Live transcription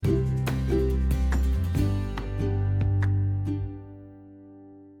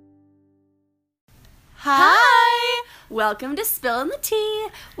Welcome to Spillin' the Tea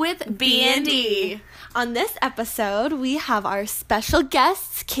with B&D. On this episode, we have our special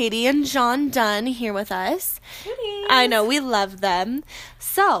guests, Katie and John Dunn, here with us. Goodies. I know, we love them.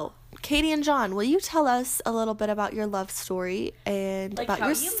 So, Katie and John, will you tell us a little bit about your love story and Like about how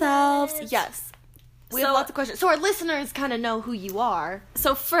you yourselves? met? Yes. We have lots of questions. So our listeners kind of know who you are.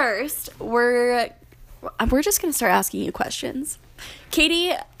 So first, we're just going to start asking you questions.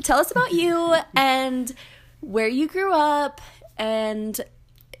 Katie, tell us about you and where you grew up and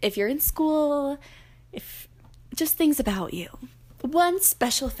if you're in school, just things about you. One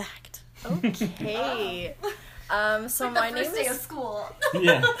special fact. Okay. So Like my the name first day of is school.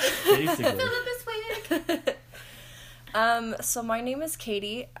 Yeah, basically. this week. so my name is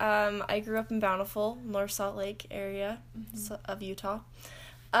Katie. I grew up in Bountiful, North Salt Lake area of Utah.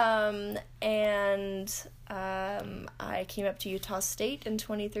 I came up to Utah State in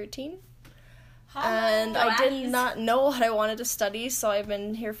 2013. And I did not know what I wanted to study, so I've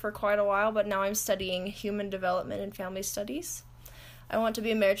been here for quite a while, but now I'm studying human development and family studies. I want to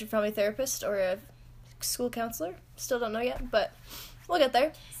be a marriage and family therapist or a school counselor. Still don't know yet, but we'll get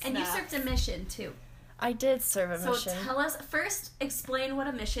there. And you served a mission, too. I did serve a So mission. tell us, first, explain what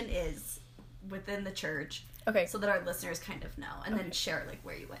a mission is within the church. Okay. So that our listeners kind of know, and then share, like,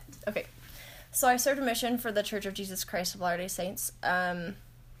 where you went. Okay. So I served a mission for the Church of Jesus Christ of Latter-day Saints.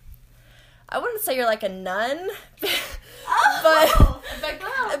 I wouldn't say you're like a nun,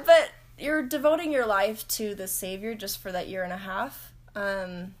 but you're devoting your life to the Savior just for that year and a half.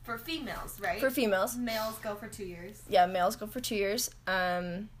 For females, right? For females. Males go for 2 years. Yeah, males go for 2 years.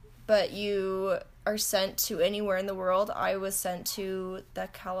 But you are sent to anywhere in the world. I was sent to the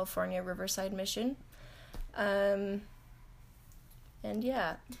California Riverside Mission. And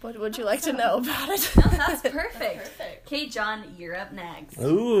yeah, what would you like to know about it? No, that's perfect. Okay, John, you're up next.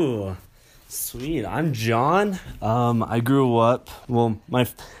 Ooh, sweet. I'm John. I grew up. Well, my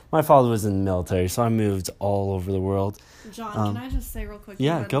father was in the military, so I moved all over the world. John, can I just say real quick?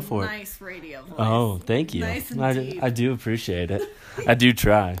 Yeah, you have go a for it. Nice radio voice. Oh, thank you. Nice and deep. I do appreciate it. I do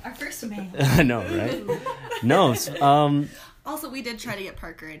try. Our first man. I know, right? No. Also, we did try to get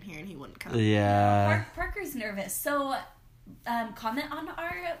Parker in here, and he wouldn't come. Yeah. Parker's nervous, so comment on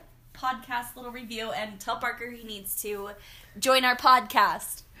our podcast little review and tell Parker he needs to join our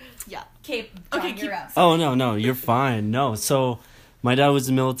podcast. Yeah. Okay, you're up. Oh, no, you're fine. No, so my dad was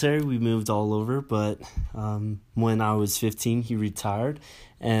in the military. We moved all over, but when I was 15, he retired,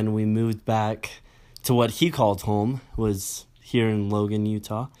 and we moved back to what he called home, was here in Logan,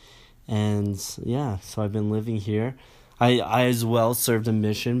 Utah. And, yeah, so I've been living here. I as well served a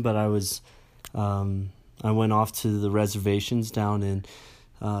mission, but I went off to the reservations down in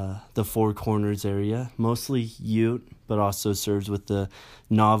the Four Corners area, mostly Ute, but also serves with the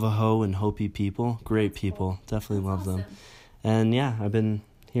Navajo and Hopi people. Great people. Definitely love them. And yeah, I've been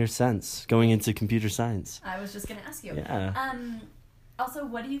here since, going into computer science. I was just gonna ask you. Yeah. Also,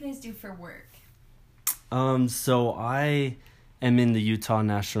 what do you guys do for work? So I am in the Utah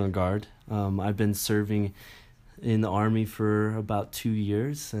National Guard. I've been serving in the Army for about 2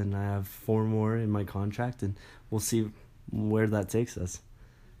 years, and I have 4 more in my contract, and we'll see where that takes us.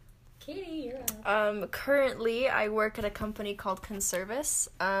 Katie, you're up. Currently, I work at a company called Conservice.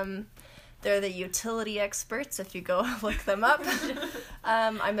 They're the utility experts, if you go look them up.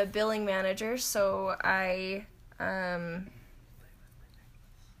 I'm a billing manager, so I...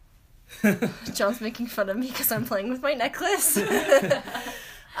 John's making fun of me because I'm playing with my necklace.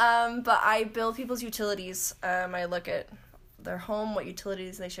 But I bill people's utilities. I look at their home, what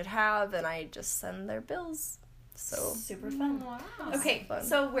utilities they should have, and I just send their bills. So Super fun. Wow. Okay, Fun.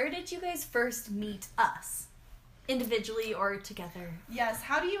 so where did you guys first meet us? Individually or together? Yes,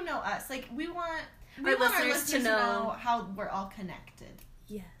 how do you know us? Like, we want Our our listeners listeners to to know. know how we're all connected.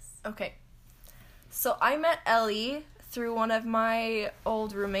 Yes. Okay. So I met Ellie through one of my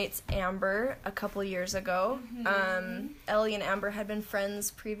old roommates, Amber, a couple years ago. Ellie and Amber had been friends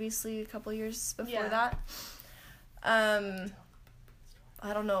previously a couple years before that. I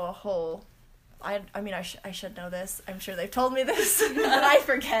don't know a whole... I mean, I should know this. I'm sure they've told me this, but I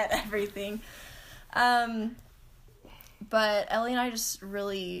forget everything. But Ellie and I just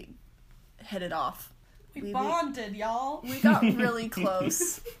really hit it off. We bonded, y'all. We got really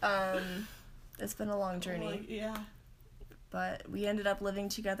close. It's been a long journey. Yeah. But we ended up living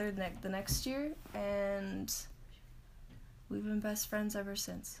together the next year, and we've been best friends ever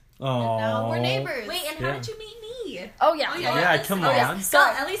since. Oh. Now we're neighbors. Wait, and how did you meet me? Oh, yeah. Yeah, come on.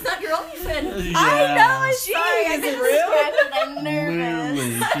 Scott, at least not your only friend. Yeah. I know, I'm sorry. Jeez, I've been distracted. I'm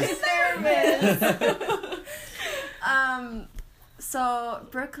nervous. Literally, So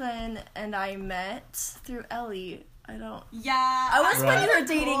Brooklyn and I met through Ellie I don't. Yeah. I was when Right. you were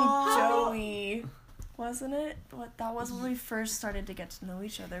dating Oh. Joey, wasn't it? What that was when we first started to get to know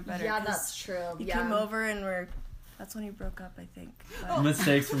each other better. Yeah, 'cause that's true. You Yeah. came over and that's when you broke up, I think. But-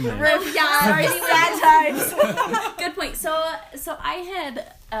 Mistakes were made. Yeah. Sorry, sad times. Good point. So I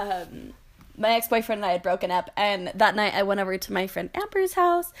had my ex-boyfriend and I had broken up, and that night I went over to my friend Amber's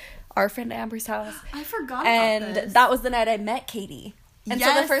house, our friend Amber's house, I forgot and about this. that was the night I met Katie. And so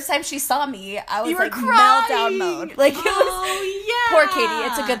Yes. the first time she saw me, I was You were like crying. meltdown mode. Like it was Oh, yeah. poor Katie.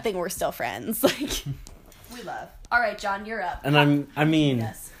 It's a good thing we're still friends. Like, We love. all right, John, you're up. And I mean,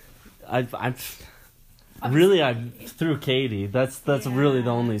 Yes. I'm through Katie. That's really the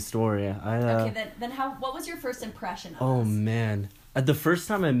only story. Okay, then what was your first impression of Oh us? man, the first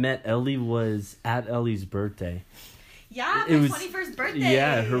time I met Ellie was at Ellie's birthday. Yeah, It my was- 21st birthday.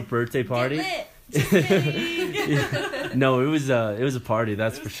 Yeah, her birthday party. Get lit. Just kidding. No, it was a party,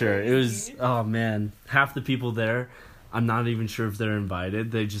 that's for sure. It was, oh man, half the people there, I'm not even sure if they're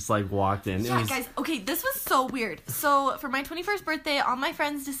invited. They just like walked in. Yeah, it was, guys, okay, this was so weird. So, for my 21st birthday, all my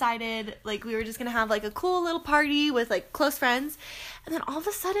friends decided, like, we were just gonna have, like, a cool little party with, like, close friends. And then all of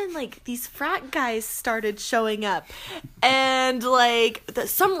a sudden, like, these frat guys started showing up. And, like,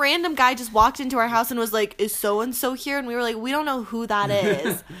 some random guy just walked into our house and was like, is so-and-so here? And we were like, we don't know who that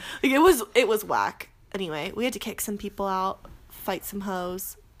is. Like, it was whack. Anyway, we had to kick some people out, fight some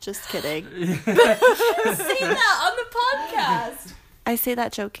hoes. Just kidding. Say that on the podcast. I say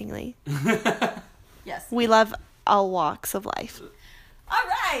that jokingly. Yes. We love all walks of life. All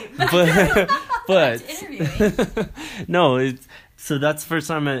right. but Interviewing. no, so that's the first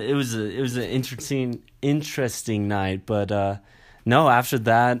time it was an interesting night. But no, after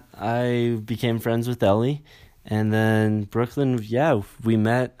that I became friends with Ellie, and then Brooklyn. Yeah, we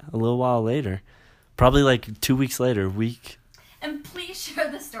met a little while later, probably like 2 weeks later. And please share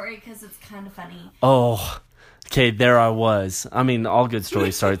the story because it's kind of funny. Oh, okay, there I was. I mean, all good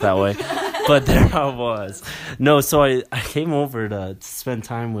stories start that way. But there I was. No, so I came over to spend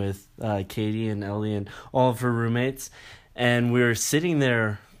time with Katie and Ellie and all of her roommates. And we were sitting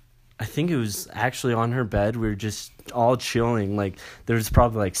there. I think it was actually on her bed. We were just all chilling. Like, there was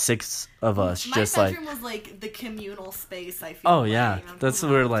probably like 6 of us. My just bedroom like, was like the communal space, I feel. oh, like, yeah. you know, That's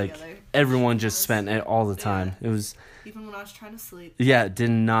people where got like together. everyone just spent it all the time. It was, Even when I was trying to sleep. yeah, it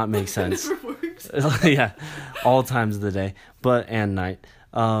did not make sense. Never works. Yeah, all times of the day, and night.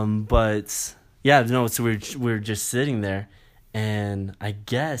 But yeah, no. So we're just sitting there, and I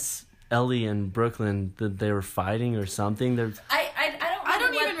guess Ellie and Brooklyn they were fighting or something. I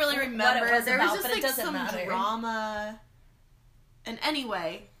don't even really remember. There was just but it like doesn't some matter. drama. And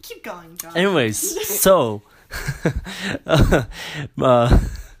anyway, keep going, John. Anyways, so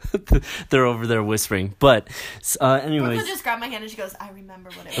they're over there whispering. But anyways, Brooklyn just grabbed my hand and she goes, "I remember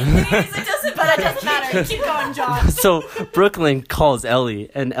what it was." It doesn't matter. Keep going, John. so Brooklyn calls Ellie,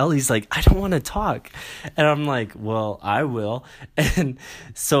 and Ellie's like, I don't want to talk. And I'm like, well, I will. And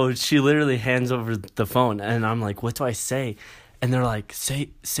so she literally hands over the phone, and I'm like, what do I say? And they're like, say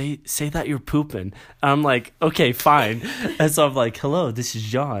that you're pooping. And I'm like, okay, fine. And so I'm like, hello, this is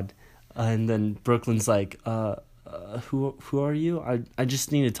John. And then Brooklyn's like, who are you? I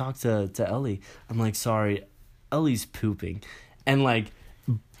just need to talk to Ellie. I'm like, sorry, Ellie's pooping. And like,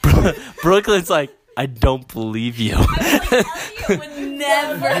 Brooklyn's like, I don't believe you. Ellie would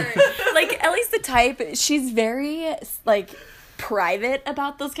never. Like, Ellie's the type, she's very, like, private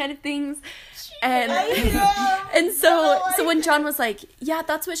about those kind of things. And so when John was like, yeah,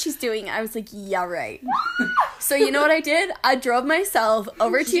 that's what she's doing, I was like, yeah, right. So you know what I did? I drove myself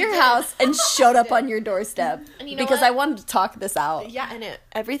over to your house and showed up on your doorstep. And you know because what? I wanted to talk this out. Yeah, and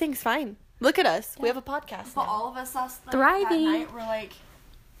everything's fine. Look at us. We have a podcast. But now. all of us last night, Thriving. that night, we're like,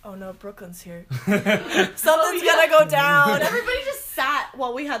 oh no, Brooklyn's here. Something's gonna go down. But everybody just sat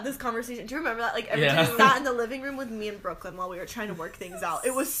while we had this conversation. Do you remember that? Like, everybody Yeah. just sat in the living room with me and Brooklyn while we were trying to work things out.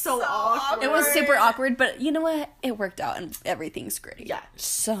 It was so awkward. It was super awkward, but you know what? It worked out and everything's great. Yeah.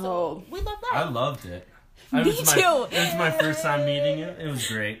 So We love I that. loved it. Me It was too. It was my first time meeting you. It was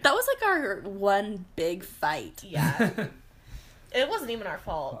great. that was like our one big fight. Yeah. It wasn't even our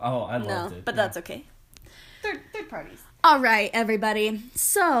fault. Oh, I No, loved it. but that's okay. Third parties. All right, everybody.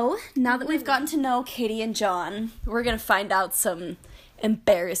 So now that we've gotten to know Katie and John, we're going to find out some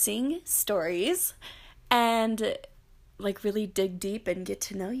embarrassing stories and like really dig deep and get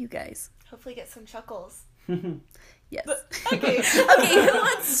to know you guys. Hopefully get some chuckles. Yes. Okay. Okay, who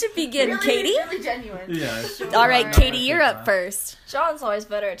wants to begin? Katie? Really genuine. Yeah. Sure. All right, Katie, you're up first. John's always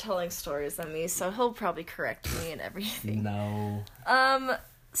better at telling stories than me, so he'll probably correct me and everything. No.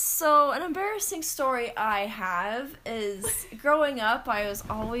 So an embarrassing story I have is growing up, I was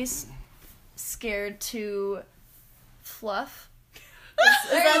always scared to Fluff. Is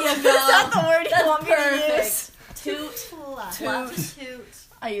that the word you want me to use? Toot.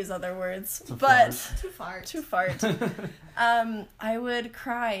 I use other words, To but fart. Too far. to fart. I would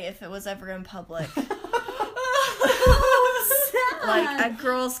cry if it was ever in public. Like at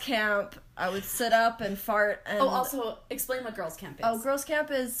girls' camp, I would sit up and fart. And also explain what girls' camp is. Oh, girls' camp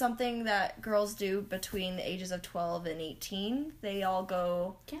is something that girls do between the ages of 12 and 18. They all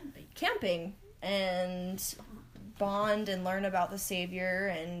go camping and bond and learn about the Savior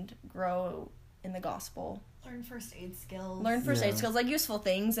and grow in the gospel. Learn first aid skills. Learn first aid skills, like useful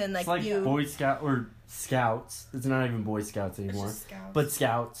things, and It's like you. Boy Scout or Scouts. It's not even Boy Scouts anymore. It's just Scouts. But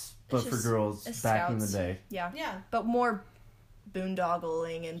Scouts, but It's for just- girls it's back in the Scouts. day. Yeah, Yeah. but more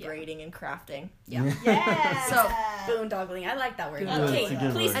boondoggling and braiding and crafting. Yeah. Yeah. So Boondoggling. I like that word. Boondoggling. Okay, That's a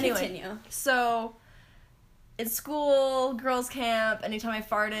good please word. Anyway. continue. So, in school, girls' camp, anytime I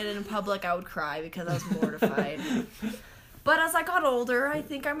farted in public, I would cry because I was mortified. But as I got older, I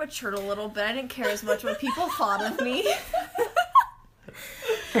think I matured a little bit. I didn't care as much what people thought of me.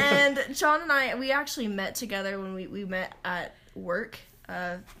 And John and I, we actually met together when we met at work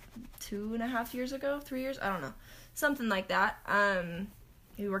 2.5 years ago, 3 years, I don't know. Something like that.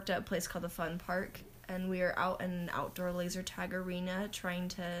 We worked at a place called the Fun Park, and we were out in an outdoor laser tag arena trying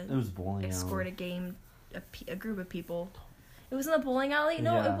to It was bowling escort alley. a game, a group of people. It was in the bowling alley?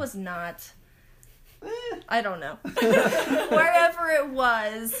 No, Yeah. it was not. I don't know. Wherever it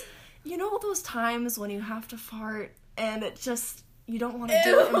was, you know those times when you have to fart and it just, you don't want to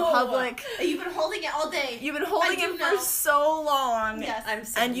do it in public. You've been holding it all day. You've been holding I do it know. for so long. Yes. I'm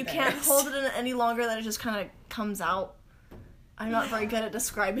so And you can't embarrassed. hold it in any longer than it just kind of comes out. I'm not very good at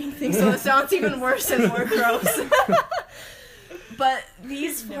describing things, so it sounds even worse and more gross. But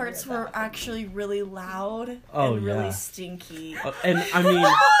these farts were actually really loud Oh, and really yeah. stinky. And I mean,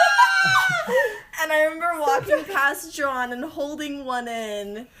 And I remember walking past John and holding one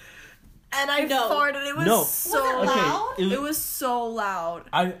in. And I farted. It was No. so Was it okay, loud? It was so loud.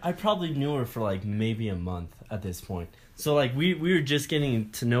 I probably knew her for like maybe a month at this point. So like we were just getting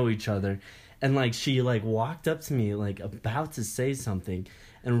to know each other, and like she like walked up to me like about to say something,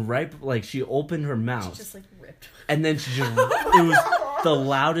 and like she opened her mouth, Just like ripped. and then she just it was the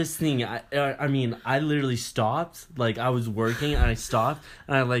loudest thing. I mean I literally stopped, like I was working and I stopped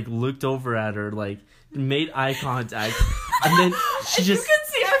and I like looked over at her, like made eye contact, and then she just. You can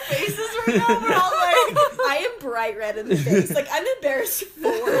see our faces right now. We're all like, I am bright red in the face. Like, I'm embarrassed for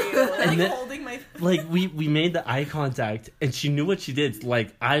you. And then, holding my. like we made the eye contact and she knew what she did.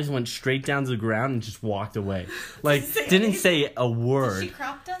 Like eyes went straight down to the ground and just walked away. Like didn't say a word. She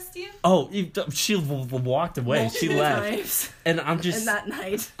crop dust you? Oh, she walked away. She left. times. And I'm And just that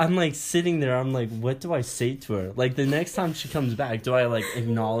night. I'm like sitting there. I'm like, what do I say to her? Like the next time she comes back, do I like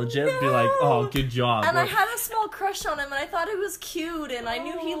acknowledge it? Be like, oh, good job. And I Or- had a small crush on him, and I thought it was cute, and I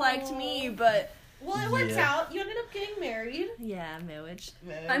knew he liked me, but Well, it worked Yeah. out. You ended up getting married. yeah, marriage.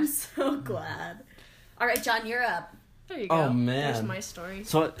 I'm so glad. All right, John, you're up. There you go. Oh, man. There's my story.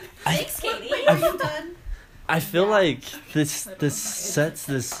 so I Thanks, Katie. Wait, are you done? I feel like this sets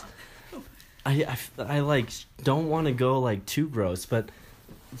this. I like don't want to go like too gross, but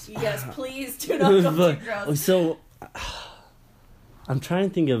Yes, please do not go too but- gross. so I'm trying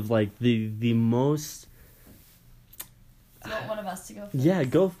to think of like the most. Do you want one of us to go first? Yeah,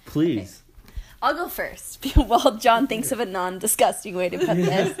 go please. I'll go first. While John thinks of a non-disgusting way to put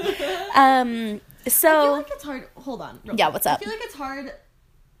this. I feel So like it's hard. Hold on. real Yeah, quick. what's up? I feel like it's hard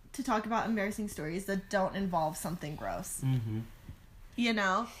to talk about embarrassing stories that don't involve something gross. Mm-hmm. You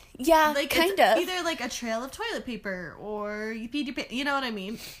know, yeah, like kind it's of. either like a trail of toilet paper or you peed your pants. You know what I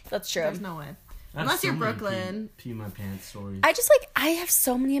mean? That's true. There's no way. Unless you're Brooklyn. Pee my pants stories. I have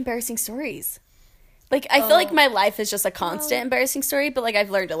so many embarrassing stories. Like I feel like my life is just a constant embarrassing story, but like I've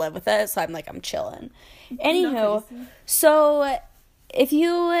learned to live with it, so I'm chilling. Anywho, so if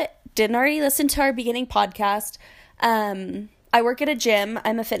you didn't already listen to our beginning podcast, I work at a gym.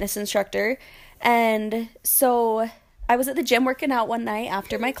 I'm a fitness instructor, and so I was at the gym working out one night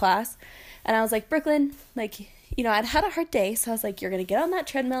after my class, and I was like, Brooklyn, like, you know, I'd had a hard day, so I was like, you're gonna get on that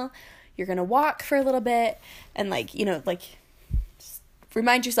treadmill, you're gonna walk for a little bit, and like, you know, like, just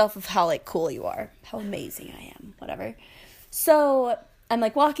remind yourself of how like cool you are, how amazing I am, whatever. So I'm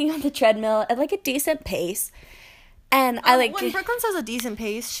like walking on the treadmill at like a decent pace, and I like when Brooklyn says a decent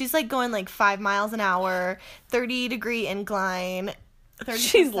pace, she's like going like 5 miles an hour, 30-degree incline. 30%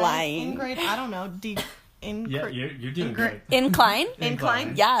 She's lying. Incline, I don't know. Yeah, you're doing Ingrid. great. incline.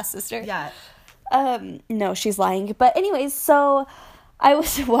 Incline. Yeah, sister. Yeah. No, she's lying. But anyways, so I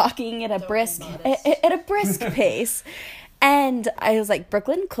was walking at a brisk pace, and I was like,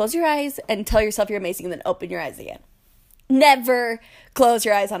 Brooklyn, close your eyes and tell yourself you're amazing, and then open your eyes again. Never close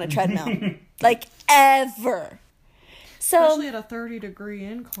your eyes on a treadmill. Like, ever. So, Especially at a 30-degree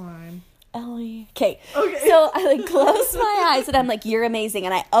incline. Ellie. Okay. So I like close my eyes and I'm like, you're amazing.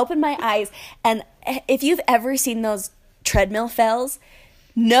 And I open my eyes, and if you've ever seen those treadmill fails,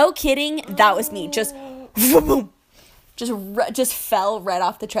 no kidding, that was me. Just boom, just fell right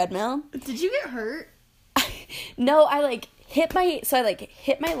off the treadmill. Did you get hurt? No, I like hit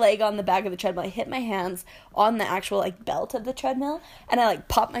my leg on the back of the treadmill. I hit my hands on the actual like belt of the treadmill, and I like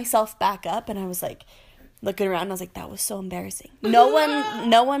popped myself back up, and I was like looking around, and I was like, that was so embarrassing. No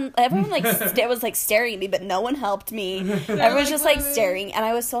one, everyone like was like staring at me, but no one helped me. Everyone was just like staring, and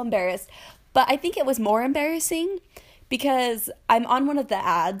I was so embarrassed. But I think it was more embarrassing because I'm on one of the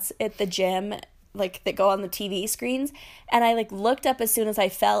ads at the gym, like that go on the TV screens, and I like looked up as soon as I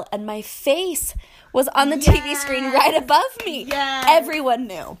fell, and my face was on the TV screen right above me. Yes. Everyone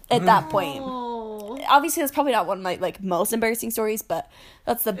knew at that point. Obviously, that's probably not one of my like most embarrassing stories, but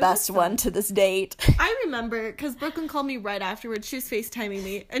that's the best one to this date. I remember because Brooklyn called me right afterwards. She was FaceTiming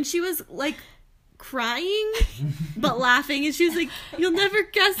me, and she was like crying but laughing, and she was like, "You'll never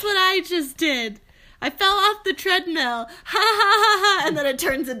guess what I just did. I fell off the treadmill. Ha ha ha ha." And then it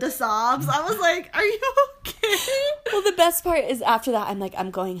turns into sobs. I was like, "Are you okay?" Well, the best part is after that, I'm like,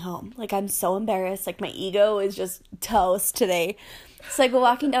 I'm going home. Like, I'm so embarrassed. Like, my ego is just toast today. So I go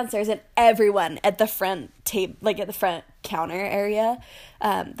walking downstairs, and everyone at the front at the front counter area,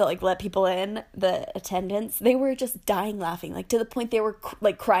 that like let people in, the attendants, they were just dying laughing, like to the point they were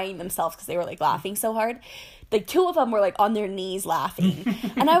like crying themselves because they were like laughing so hard. Like 2 of them were like on their knees laughing,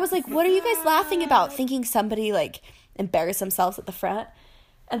 and I was like, "What are you guys laughing about?" Thinking somebody like embarrassed themselves at the front.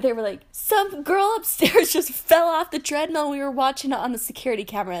 And they were like, some girl upstairs just fell off the treadmill. We were watching it on the security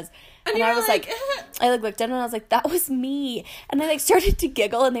cameras. And I was like, I like looked down and I was like, that was me. And I like started to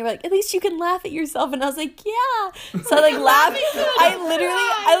giggle, and they were like, at least you can laugh at yourself. And I was like, yeah. So I like laughed.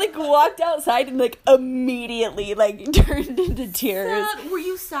 I like walked outside and like immediately like turned into tears. Sad. Were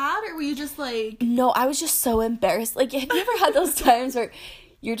you sad, or were you just like... No, I was just so embarrassed. Like, have you ever had those times where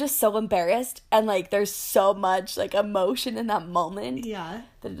you're just so embarrassed and like there's so much like emotion in that moment? Yeah.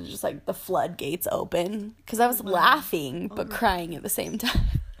 That it just like the floodgates open, because I was laughing but crying at the same time.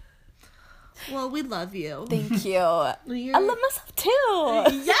 Well, we love you. Thank you. I love myself too.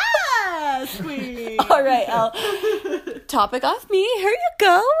 Yes, queen. All right, Elle. Topic off me. Here you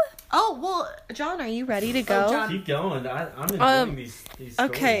go. Oh, well, John, are you ready to go? John. Keep going. I'm enjoying these stories.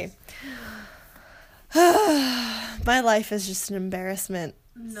 Okay. My life is just an embarrassment.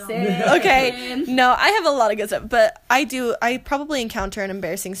 No. Okay. No, I have a lot of good stuff, but I probably encounter an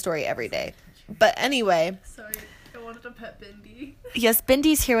embarrassing story every day. But anyway. Sorry, I wanted to pet Bindi. Yes,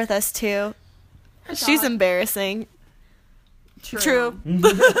 Bindy's here with us too. She's embarrassing. True.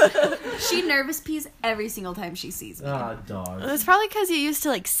 She nervous pees every single time she sees me. Ah, dog. It's probably because you used to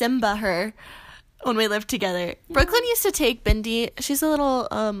like Simba her when we lived together. Yeah. Brooklyn used to take Bindi. She's a little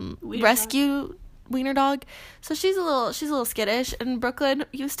rescue wiener dog, so she's a little skittish. And Brooklyn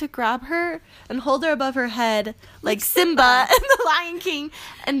used to grab her and hold her above her head like Simba and the Lion King.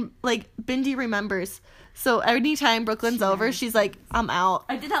 And like Bindi remembers. So anytime Brooklyn's over, she's like, I'm out.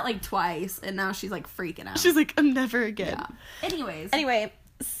 I did that like twice, and now she's like freaking out. She's like, I'm never again. Yeah. Anyway,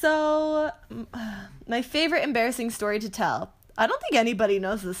 so my favorite embarrassing story to tell. I don't think anybody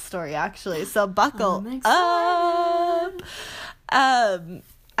knows this story, actually, so buckle up. I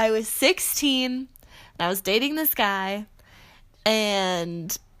was 16, and I was dating this guy,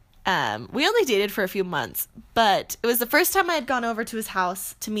 and we only dated for a few months, but it was the first time I had gone over to his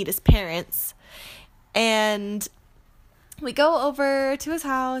house to meet his parents. And we go over to his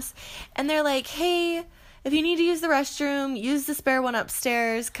house, and they're like, hey, if you need to use the restroom, use the spare one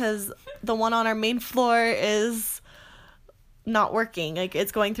upstairs, because the one on our main floor is not working. Like,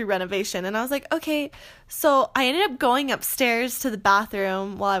 it's going through renovation. And I was like, okay. So I ended up going upstairs to the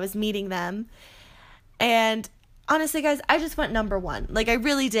bathroom while I was meeting them. And honestly, guys, I just went number one. Like, I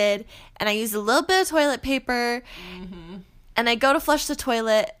really did. And I used a little bit of toilet paper. Mm-hmm. And I go to flush the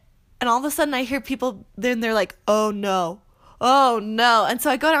toilet. And all of a sudden I hear people, then they're like, oh no. And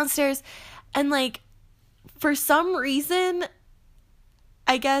so I go downstairs, and like, for some reason,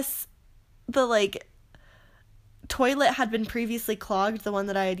 I guess the like toilet had been previously clogged, the one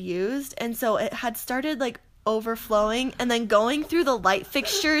that I had used. And so it had started like overflowing and then going through the light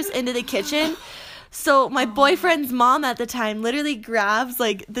fixtures into the kitchen. So my boyfriend's mom at the time literally grabs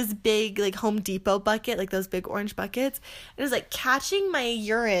like this big like Home Depot bucket, like those big orange buckets, and was like catching my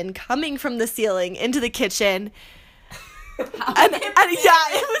urine coming from the ceiling into the kitchen. And yeah,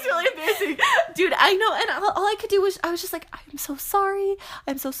 it was really embarrassing. Dude, I know. And all I could do was, I was just like, I'm so sorry.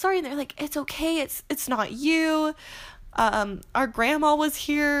 And they're like, it's okay. It's not you. our grandma was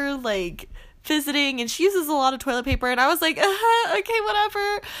here, like, visiting, and she uses a lot of toilet paper, and I was like, okay,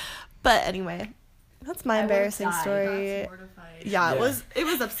 whatever. But anyway, that's my embarrassing story. Yeah, it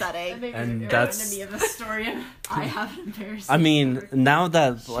was upsetting. And that's me of the story, and I have an embarrassing. I mean, now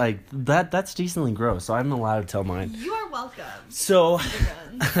that like that's decently gross, so I'm allowed to tell mine. You are welcome. So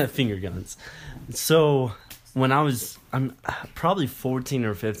finger guns. So when I'm probably 14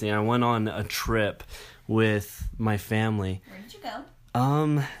 or 15, I went on a trip with my family. Where did you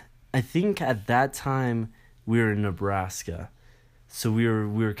go? I think at that time we were in Nebraska. So we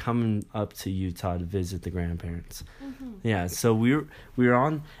were coming up to Utah to visit the grandparents. Mm-hmm. Yeah, so we were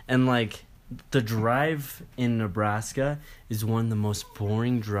on, and like the drive in Nebraska is one of the most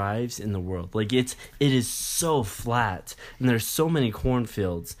boring drives in the world. Like it is so flat, and there's so many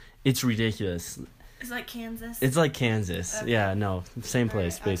cornfields. It's ridiculous. It's like Kansas. It's like Kansas. Okay. Yeah, no, same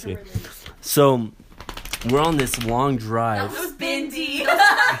place basically. Really. So we're on this long drive. Those bindi.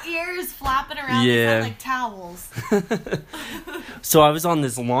 Those ears flapping around. Yeah. Like towels. So I was on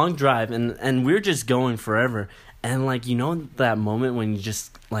this long drive, and we were just going forever. And, like, you know that moment when you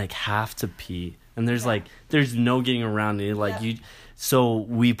just, like, have to pee? And there's, like, there's no getting around it. Like, So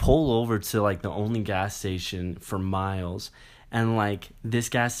we pull over to, like, the only gas station for miles. And, like, this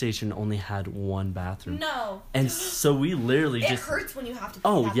gas station only had one bathroom. No. And so we literally It just... hurts when you have to pee.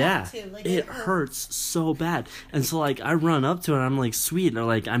 Oh, that yeah. bad, too. Like, it hurts so bad. And so, like, I run up to it, and I'm like, sweet. Or,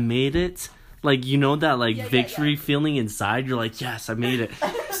 like, I made it. Like, you know that, like, victory feeling inside? You're like, yes, I made it.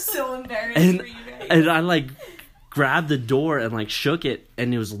 I'm so embarrassed for you guys. And I, like, grabbed the door and, like, shook it,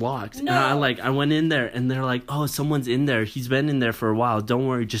 and it was locked. No. And I went in there, and they're like, oh, someone's in there. He's been in there for a while. Don't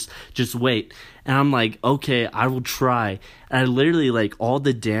worry, just wait. And I'm like, okay, I will try. And I literally, like, all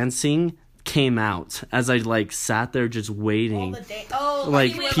the dancing came out as I, like, sat there just waiting.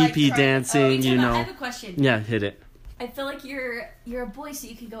 Like, pee-pee dancing, you know. I have a question. Yeah, hit it. I feel like you're a boy, so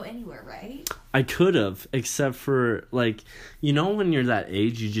you can go anywhere, right? I could have, except for, like, you know when you're that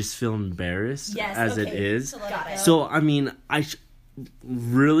age, you just feel embarrassed as it is. So, I mean, I should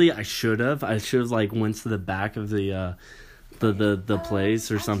have. I should have, like, went to the back of the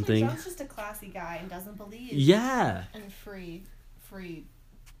place or something. John's just a classy guy and doesn't believe. Yeah. And free.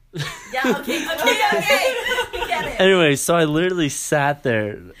 Yeah, okay. We get it. Anyway, so I literally sat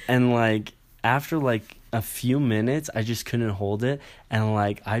there, and, like, after, like, a few minutes, I just couldn't hold it, and,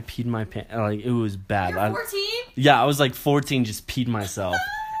 like, I peed my pants. Like, it was bad. You're 14? Yeah, I was, like, 14, just peed myself.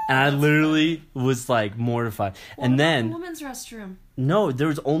 And I literally was, like, mortified. And then... the women's restroom? No, there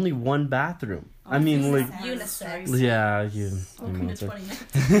was only one bathroom. I mean, like... Unisex. Yeah, you Welcome to 20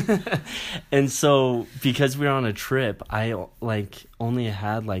 minutes. And so, because we were on a trip, I, like, only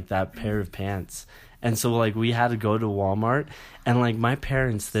had, like, that pair of pants. And so, like, we had to go to Walmart. And, like, my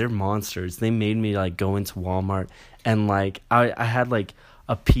parents, they're monsters. They made me, like, go into Walmart. And, like, I had, like,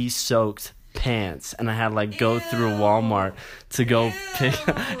 a pee-soaked pants. And I had, like, go through Walmart to go pick.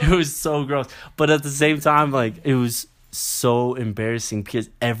 It was so gross. But at the same time, like, it was so embarrassing because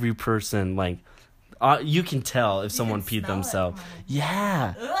every person, like, you can tell if someone peed themselves.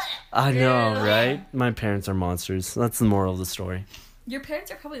 Yeah. I know, right? My parents are monsters. That's the moral of the story. Your parents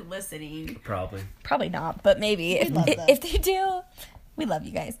are probably listening. Probably. Probably not, but maybe if they do, we love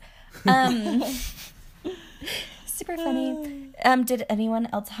you guys. Super funny. Did anyone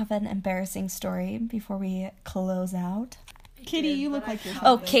else have an embarrassing story before we close out? Katie, you look like you're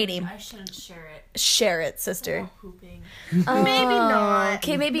Oh, Katie. I shouldn't share it. Share it, sister. Pooping. Maybe not.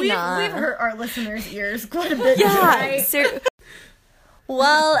 Okay, maybe not. We've hurt our listeners' ears quite a bit. Yeah.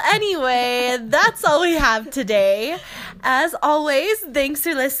 Well, anyway, that's all we have today. As always, thanks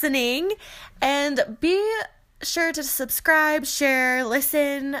for listening. And be sure to subscribe, share,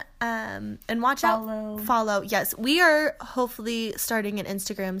 listen, and watch out. Follow. Yes, we are hopefully starting an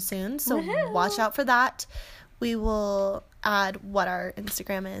Instagram soon, so watch out for that. We will add what our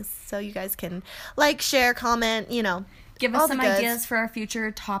Instagram is so you guys can like, share, comment, you know. Give us some ideas for our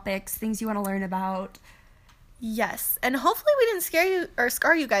future topics, things you want to learn about. Yes, and hopefully we didn't scare you or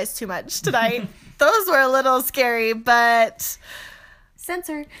scar you guys too much tonight. Those were a little scary, but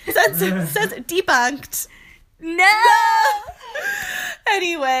Censor. Debunked. No.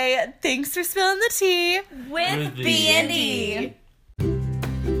 Anyway, thanks for spilling the tea with B&D.